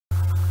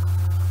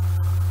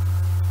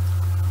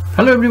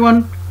Hello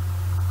everyone.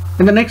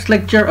 In the next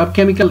lecture of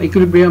chemical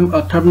equilibrium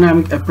or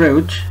thermodynamic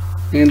approach,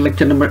 in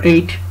lecture number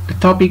 8, the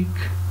topic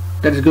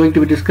that is going to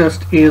be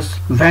discussed is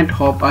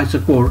Hoff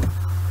Isochore.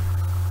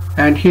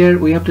 And here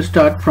we have to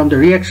start from the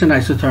reaction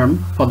isotherm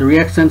for the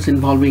reactions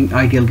involving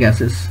ideal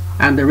gases.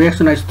 And the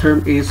reaction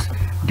isotherm is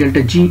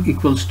delta G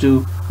equals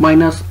to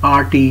minus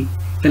RT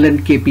ln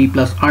Kp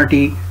plus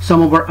RT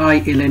sum over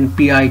I ln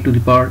Pi to the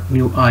power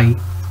nu I.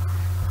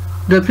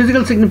 The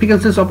physical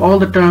significances of all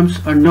the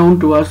terms are known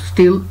to us.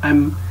 Still,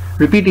 I'm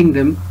repeating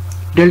them.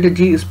 Delta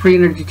G is free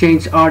energy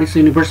change, R is the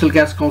universal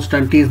gas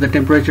constant, T is the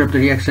temperature of the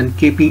reaction,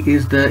 Kp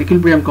is the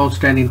equilibrium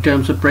constant in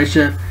terms of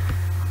pressure.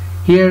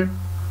 Here,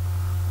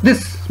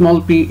 this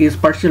small p is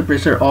partial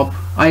pressure of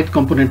ith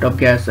component of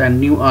gas,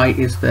 and nu I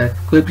is the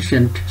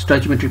coefficient,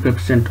 stoichiometric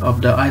coefficient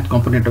of the ith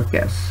component of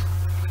gas.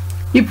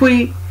 If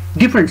we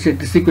differentiate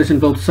this equation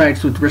both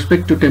sides with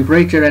respect to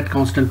temperature at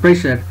constant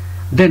pressure,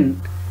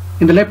 then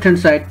in the left hand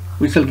side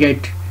we shall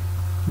get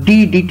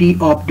d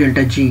dt of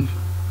delta G,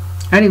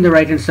 and in the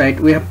right hand side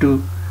we have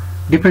to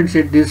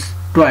differentiate this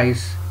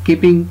twice,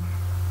 keeping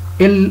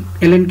ln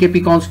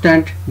Kp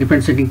constant,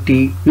 differentiating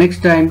T.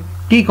 Next time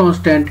T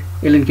constant,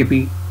 ln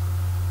Kp,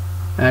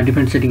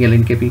 differentiating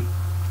ln Kp,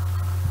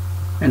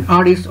 and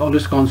R is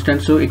always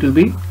constant, so it will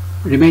be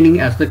remaining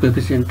as the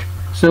coefficient.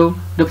 So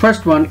the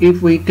first one,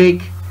 if we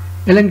take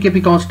ln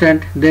Kp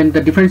constant, then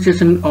the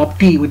differentiation of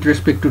T with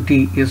respect to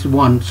T is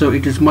 1, so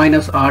it is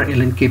minus R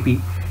ln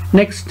Kp.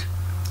 Next,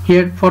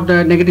 here for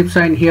the negative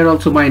sign, here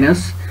also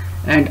minus,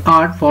 and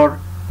R for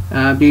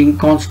being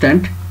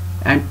constant,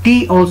 and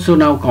T also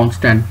now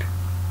constant.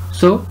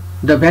 So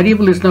the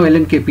variable is now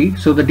ln Kp,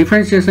 so the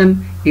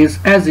differentiation is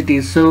as it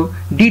is, so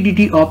d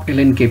dt of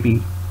ln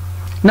Kp.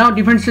 Now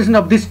differentiation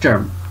of this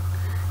term,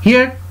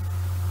 here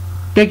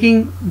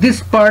taking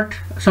this part,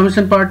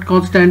 summation part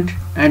constant,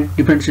 and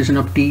differentiation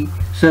of T,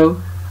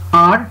 so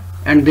R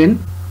and then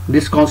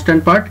this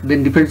constant part,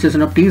 then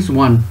differentiation of T is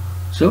 1,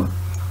 so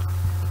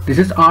this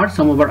is R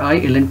sum over I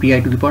ln Pi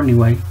to the power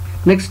nu I.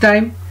 Next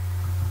time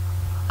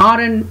R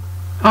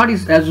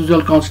is as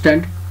usual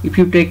constant. If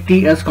you take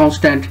T as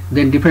constant,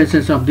 then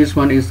differentiation of this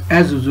one is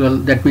as usual,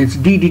 that means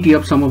d dt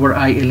of sum over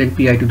I ln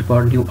Pi to the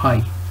power nu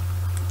I.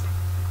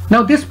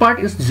 Now this part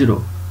is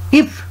 0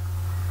 if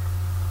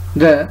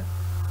the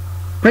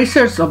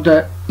pressures of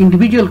the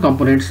individual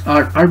components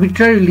are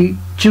arbitrarily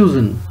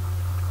chosen.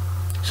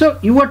 So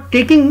you are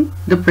taking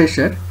the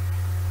pressure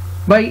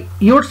by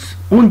your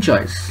own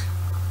choice.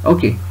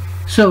 Okay,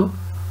 so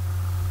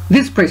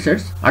these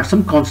pressures are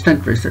some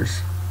constant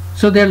pressures,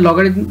 so their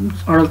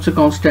logarithms are also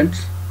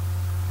constants,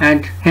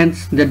 and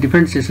hence the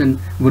differentiation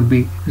would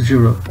be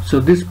 0.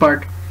 So this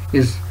part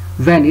is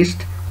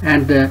vanished,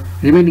 and the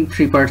remaining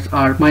three parts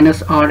are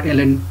minus R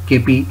ln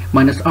Kp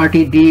minus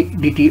RT d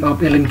dt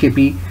of ln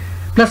Kp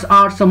plus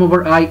R sum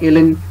over I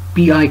ln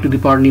Pi to the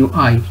power nu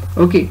I.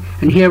 Okay,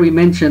 and here we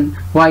mention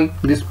why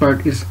this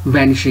part is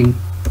vanishing.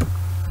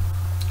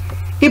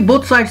 If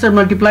both sides are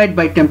multiplied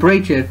by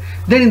temperature,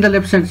 then in the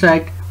left hand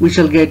side we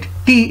shall get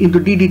T into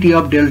d dt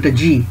of delta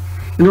G.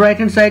 In the right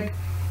hand side,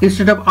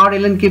 instead of R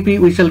ln Kp,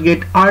 we shall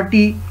get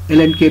RT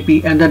ln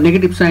Kp, and the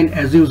negative sign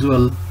as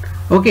usual.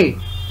 Okay,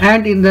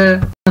 and in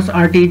the minus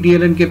RT d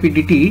ln Kp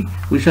dt,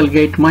 we shall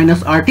get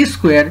minus RT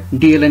square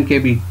d ln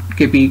Kp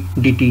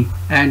dt,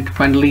 and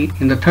finally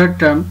in the third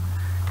term,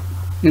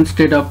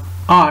 instead of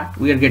R,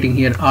 we are getting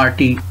here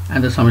RT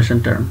and the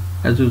summation term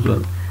as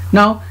usual.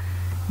 Now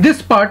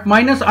this part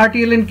minus RT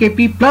ln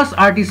Kp plus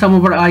RT sum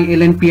over I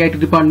ln Pi to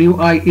the power nu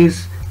I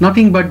is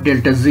nothing but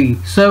delta Z.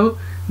 So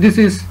this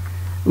is,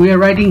 we are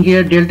writing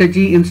here delta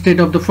G instead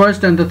of the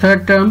first and the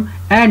third term,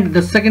 and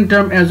the second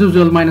term as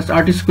usual minus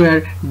RT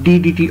square d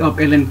dt of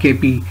ln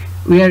Kp.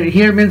 We are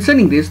here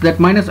mentioning this, that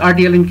minus RT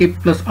ln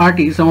Kp plus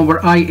RT sum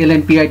over I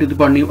ln Pi to the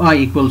power nu I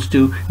equals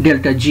to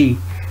delta G.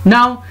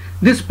 Now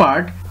this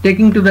part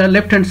taking to the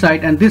left hand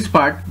side, and this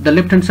part, the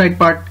left hand side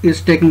part,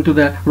 is taking to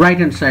the right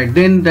hand side.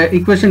 Then the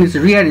equation is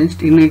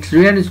rearranged. In its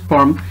rearranged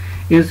form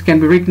can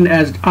be written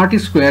as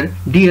RT square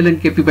d ln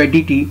Kp by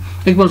dt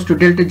equals to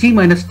delta G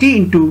minus T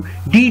into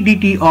d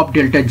dt of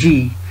delta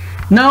G.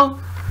 Now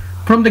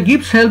from the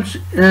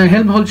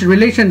Gibbs-Helmholtz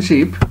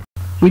relationship,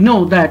 we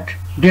know that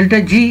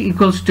delta G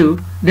equals to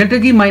delta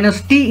G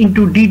minus T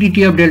into d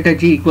dt of delta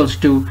G equals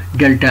to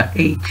delta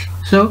H.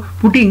 So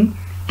putting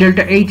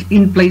delta H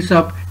in place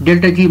of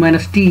delta G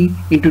minus T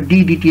into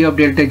d dt of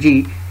delta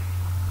G,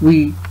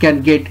 we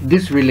can get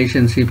this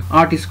relationship,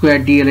 RT square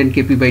d ln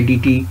Kp by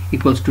dt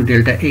equals to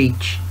delta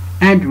H,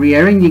 and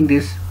rearranging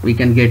this we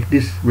can get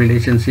this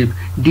relationship,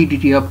 d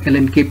dt of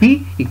ln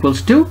Kp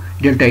equals to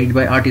delta H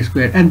by RT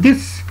square, and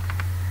this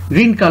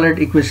green colored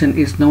equation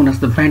is known as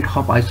the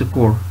Hoff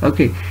Isochore.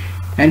 Okay,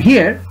 and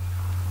here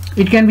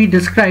it can be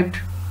described,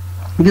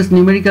 this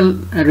numerical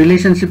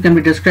relationship can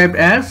be described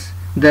as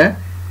the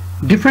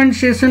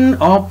differentiation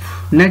of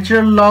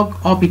natural log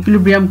of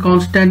equilibrium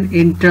constant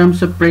in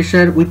terms of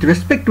pressure with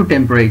respect to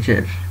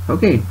temperature.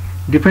 Okay,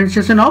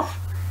 differentiation of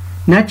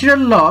natural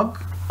log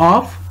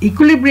of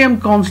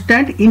equilibrium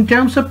constant in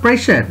terms of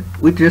pressure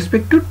with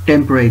respect to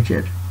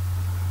temperature.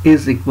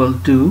 is equal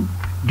to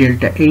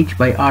delta H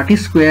by RT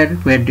square,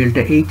 where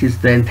delta H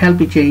is the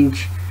enthalpy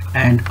change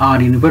and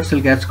R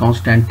universal gas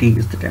constant, T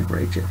is the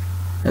temperature.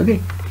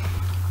 Okay,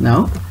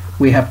 now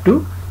we have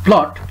to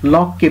plot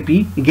log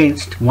Kp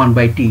against 1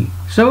 by T.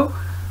 So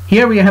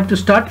here we have to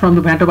start from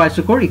the Van 't Hoff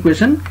Isochore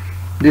equation.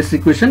 This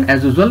equation,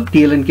 as usual,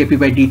 dlnKp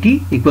by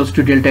dt equals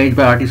to delta H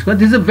by RT square.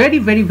 This is a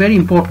very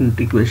important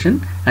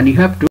equation, and you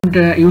have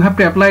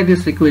to apply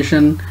this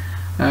equation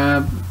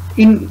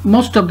in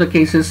most of the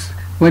cases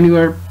when you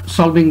are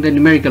solving the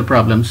numerical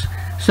problems.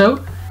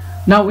 So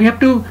now we have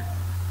to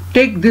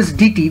take this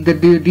dt,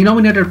 the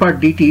denominator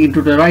part dt,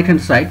 into the right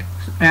hand side,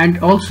 and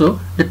also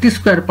the t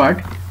square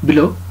part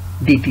below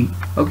dt.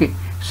 Okay,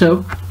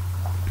 so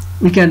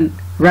we can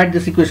write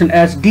this equation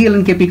as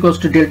dlnKp equals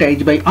to delta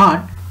H by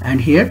R, and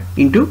here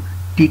into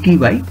dt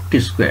by t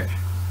square.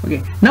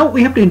 Okay, now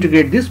we have to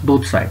integrate this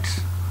both sides,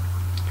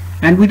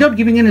 and without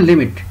giving any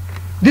limit.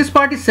 This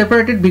part is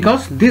separated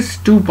because these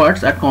two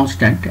parts are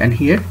constant, and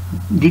here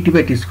dt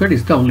by t square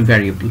is the only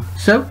variable.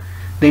 So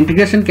the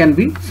integration can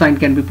be, sign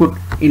can be put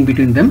in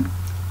between them.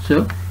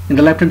 So in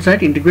the left hand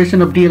side,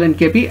 integration of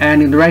dlnKp,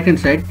 and in the right hand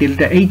side,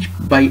 delta H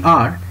by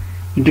R,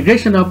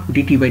 integration of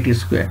dt by t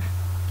square.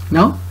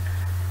 Now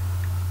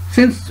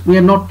since we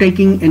are not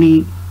taking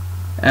any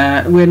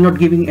we are not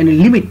giving any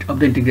limit of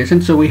the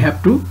integration, so we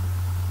have to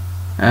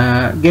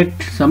get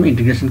some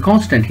integration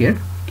constant here,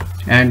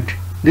 and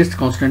this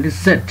constant is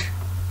z.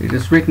 It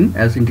is written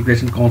as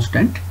integration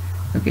constant.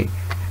 Okay,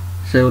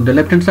 so the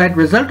left hand side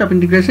result of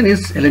integration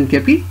is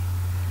lnKp,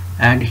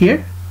 and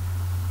here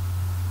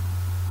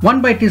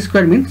 1 by t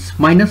square means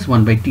minus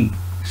 1 by t,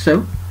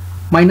 so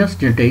minus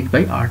delta H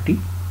by RT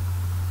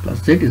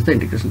plus z is the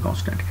integration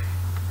constant.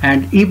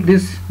 And if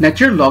this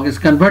natural log is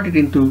converted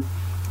into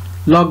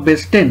log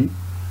base 10,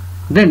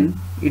 then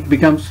it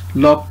becomes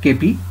log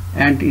Kp,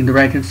 and in the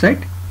right hand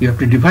side you have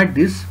to divide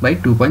this by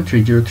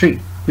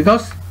 2.303,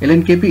 because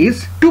lnKp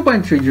is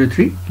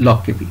 2.303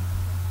 log Kp.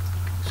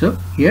 So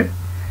here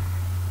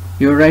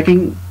you are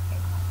writing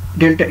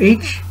delta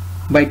H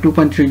by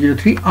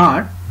 2.303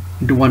 R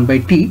into 1 by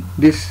T.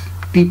 This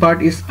T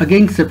part is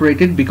again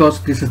separated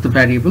because this is the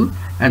variable,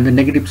 and the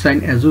negative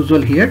sign as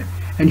usual here,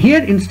 and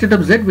here instead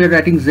of Z we are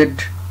writing Z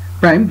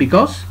prime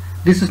because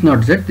this is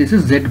not Z, this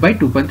is Z by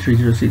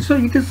 2.303, so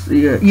it is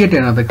yet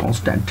another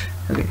constant.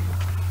 Okay,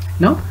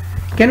 now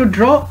can you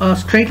draw a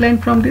straight line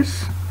from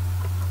this?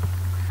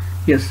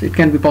 Yes, it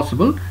can be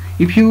possible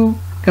if you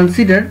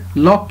consider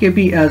log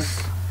Kp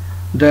as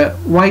the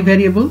y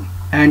variable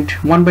and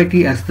 1 by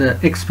t as the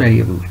x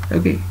variable.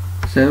 Okay,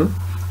 so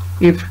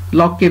if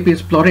log Kp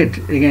is plotted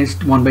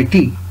against 1 by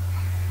t,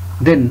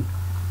 then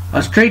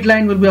a straight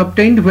line will be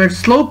obtained where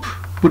slope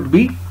would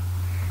be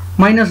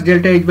minus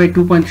delta H by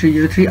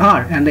 2.303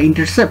 R, and the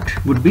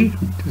intercept would be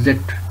Z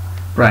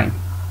prime.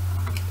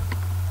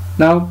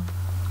 Now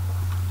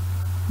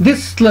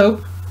this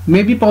slope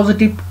may be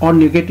positive or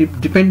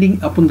negative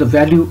depending upon the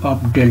value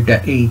of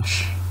delta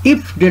H.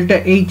 If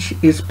delta H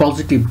is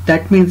positive,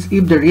 that means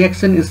if the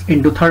reaction is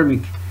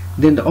endothermic,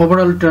 then the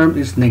overall term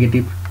is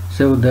negative,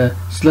 so the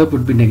slope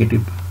would be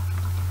negative.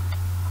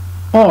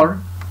 Or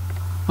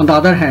on the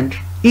other hand,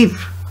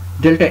 if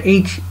delta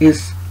H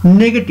is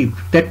negative,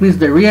 that means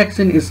the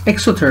reaction is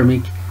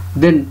exothermic,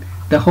 then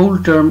the whole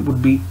term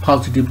would be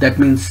positive, that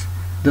means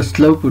the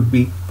slope would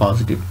be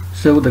positive.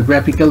 So the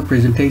graphical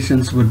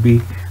presentations would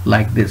be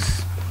like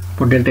this.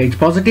 For delta H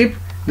positive,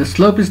 the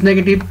slope is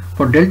negative.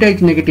 For delta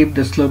H negative,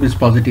 the slope is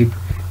positive.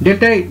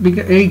 Delta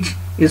H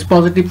is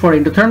positive for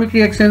endothermic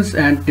reactions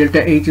and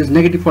delta H is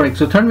negative for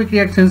exothermic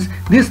reactions.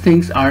 These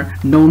things are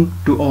known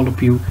to all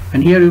of you,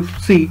 and here you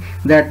see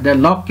that the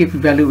log Kp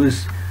value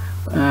is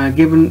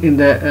given in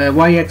the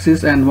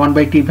y-axis and 1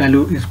 by t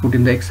value is put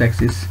in the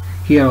x-axis.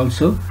 Here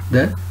also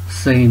the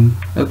same.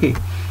 Okay,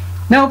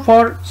 now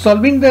for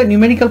solving the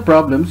numerical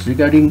problems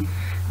regarding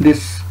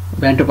this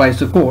Van 't Hoff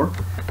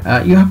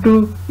Isochore, you have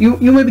to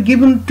you may be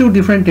given two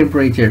different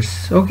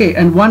temperatures, okay,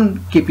 and one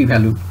Kp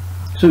value.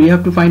 So you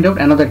have to find out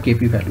another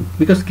Kp value,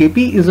 because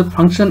Kp is a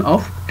function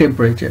of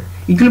temperature.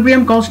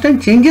 Equilibrium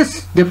constant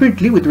changes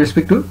definitely with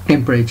respect to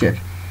temperature.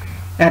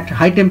 At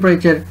high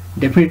temperature,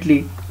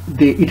 definitely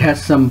it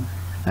has some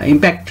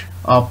impact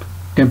of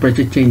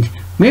temperature change.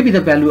 Maybe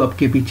the value of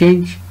Kp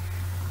change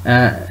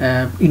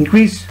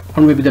increase,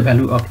 or maybe the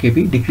value of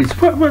Kp decrease.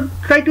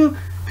 Try to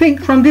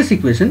think from this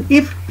equation.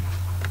 If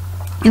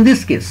in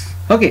this case,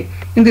 okay,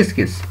 in this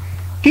case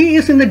T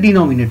is in the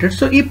denominator,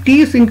 so if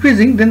T is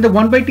increasing, then the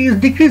 1 by T is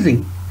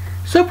decreasing.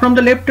 So from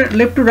the left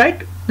to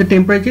right, the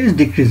temperature is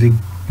decreasing.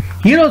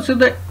 Here also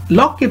the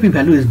log Kp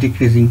value is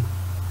decreasing.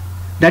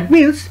 That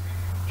means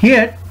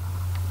here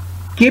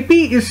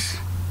Kp is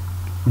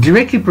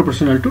directly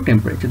proportional to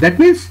temperature. That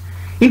means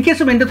in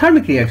case of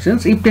endothermic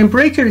reactions, if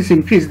temperature is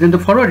increased, then the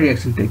forward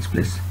reaction takes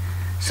place.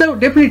 So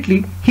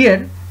definitely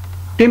here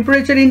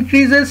temperature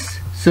increases,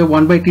 so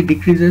 1 by T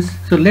decreases.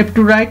 So left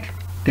to right,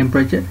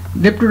 temperature,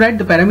 left to right,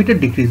 the parameter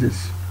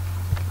decreases.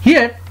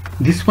 Here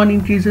this one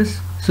increases,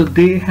 so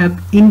they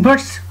have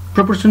inverse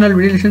proportional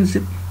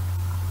relationship.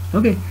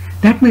 Okay,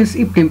 that means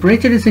if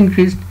temperature is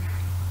increased,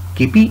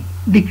 Kp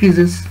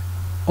decreases,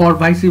 or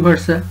vice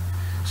versa.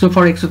 So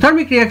for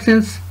exothermic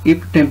reactions,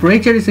 if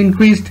temperature is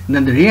increased,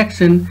 then the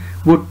reaction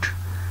would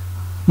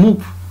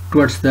move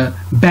towards the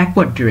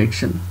backward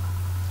direction.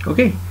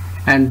 Okay,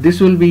 and this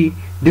will be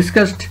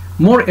discussed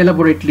more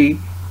elaborately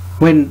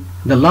when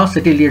the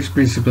Last-Atelier's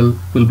principle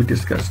will be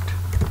discussed.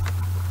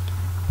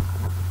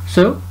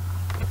 So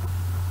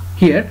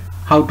here,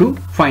 how to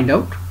find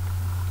out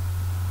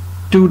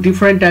two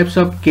different types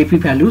of Kp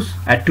values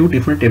at two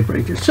different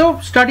temperatures. So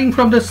starting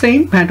from the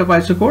same Van Hoff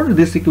Isochore,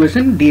 this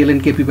equation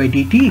dlnKp by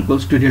dt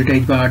equals to delta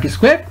H by RT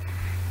squared,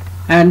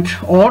 and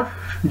or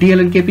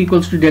dlnKp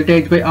equals to delta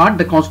H by R,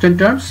 the constant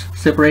terms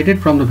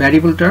separated from the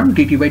variable term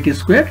dt by t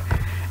squared,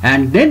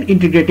 and then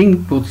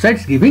integrating both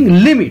sides,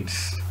 giving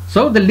limits.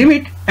 So the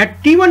limit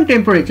at T1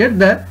 temperature,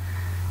 the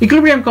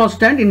equilibrium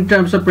constant in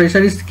terms of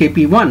pressure is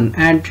Kp1,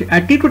 and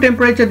at T2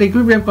 temperature the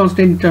equilibrium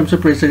constant in terms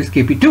of pressure is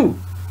Kp2.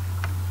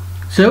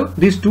 So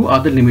these two are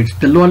the limits.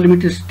 The lower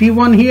limit is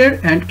T1 here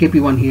and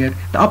Kp1 here.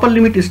 The upper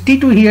limit is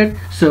T2 here,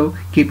 so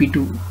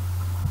Kp2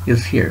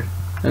 is here.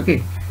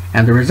 Okay,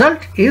 and the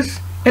result is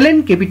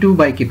ln Kp2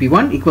 by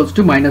Kp1 equals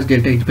to minus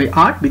delta H by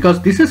R,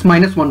 because this is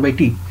minus 1 by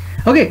T.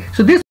 Okay,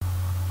 so this,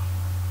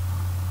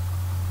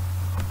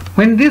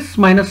 when this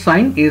minus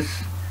sign is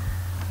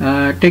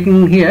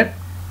taken here,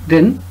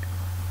 then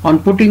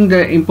on putting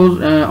the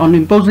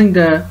imposing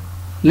the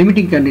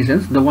limiting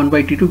conditions, the 1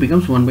 by T2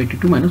 becomes 1 by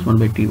T2 minus 1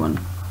 by T1.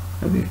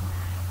 Okay,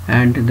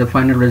 and the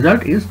final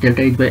result is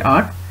delta H by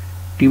R,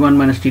 T1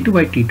 minus T2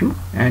 by T2,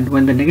 and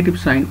when the negative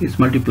sign is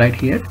multiplied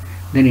here,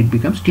 then it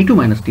becomes T2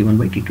 minus T1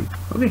 by T2.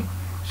 Okay,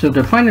 so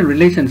the final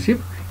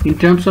relationship in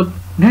terms of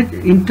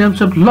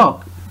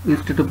log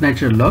instead of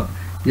natural log,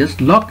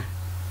 just log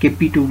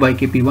Kp2 by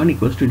Kp1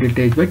 equals to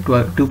delta H by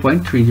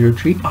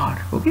 2.303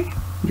 R. Okay,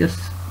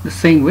 just the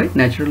same way,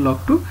 natural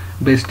log to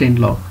base 10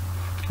 log,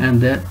 and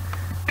the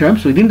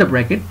terms within the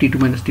bracket T2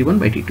 minus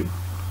T1 by T2.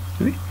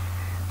 Okay,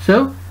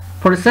 so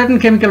for a certain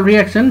chemical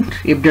reaction,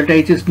 if delta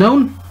H is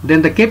known,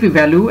 then the Kp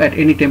value at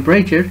any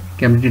temperature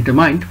can be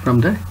determined from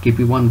the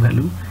Kp1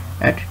 value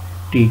at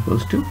T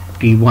equals to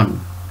T1.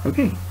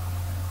 Okay,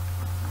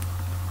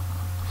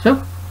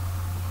 so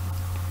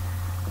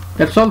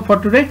that's all for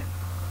today.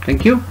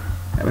 Thank you.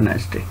 Have a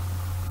nice day.